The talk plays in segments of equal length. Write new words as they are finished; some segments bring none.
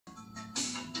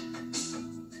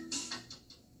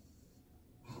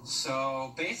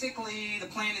So basically, the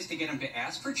plan is to get him to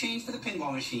ask for change for the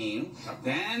pinball machine,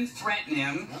 then threaten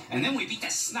him, and then we beat the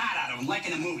snot out of him, like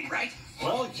in a movie, right?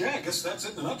 Well, yeah, I guess that's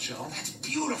it in a nutshell. That's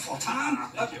beautiful,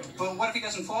 Tom. But what if he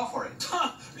doesn't fall for it?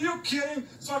 Huh, are you kidding?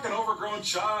 It's like an overgrown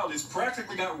child. He's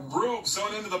practically got Rube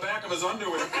sewn into the back of his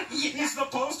underwear. He's the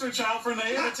poster child for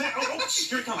naivete. Oh,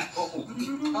 here he comes.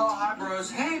 Oh, hi,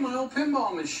 bros. Hey, my old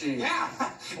pinball machine. Yeah.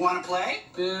 Want to play?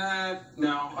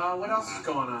 No. What else is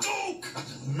going on? Duke!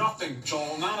 Nothing,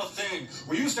 Joel, not a thing.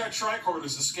 We used our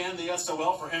tricorders to scan the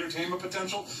SOL for entertainment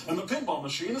potential, and the pinball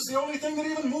machine is the only thing that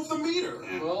even moved the meter.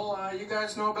 Well, you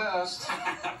guys know best.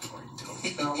 Poor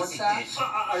Duke. What's that?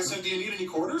 I said, do you need any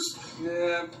quarters?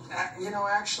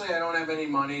 Actually, I don't have any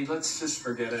money. Let's just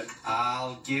forget it.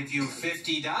 I'll give you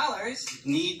 $50.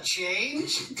 Need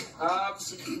change?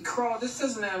 Carl, this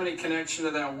doesn't have any connection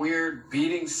to that weird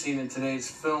beating scene in today's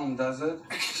film, does it?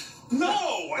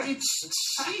 No! I mean,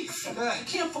 jeez. I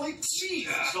can't believe, jeez,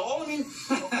 Joel. I mean,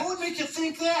 what would make you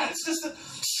think that? It's just a,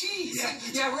 jeez.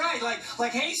 Yeah, right.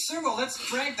 Like, hey, Servo, let's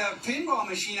drag the pinball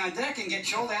machine on deck and get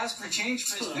Joel to ask for change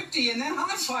for his 50 and then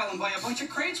hot-pile him by a bunch of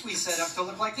crates we set up to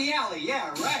look like the alley. Yeah,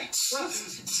 right.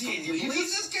 Gee, you believe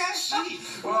this guy?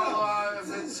 Well,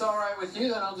 if it's all right with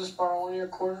you, then I'll just borrow one of your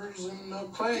quarters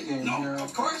and play a game. No,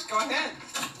 of course. Go ahead.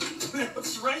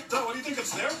 That's right, though. What do you think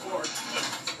it's there for?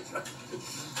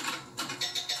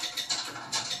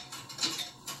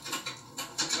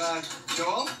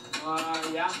 Joel?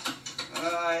 Yeah?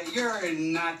 You're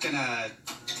not gonna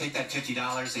take that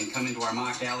 $50 and come into our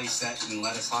mock alley set and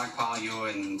let us hogpile you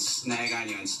and snag on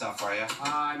you and stuff, are you?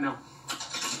 No.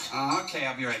 Okay,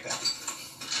 I'll be right back.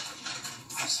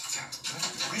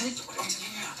 Really?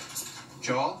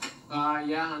 Joel?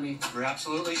 Yeah, honey. You're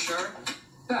absolutely sure?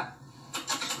 Yeah.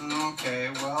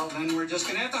 Okay, well, then we're just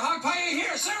gonna have to hogpile you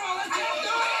here, sir!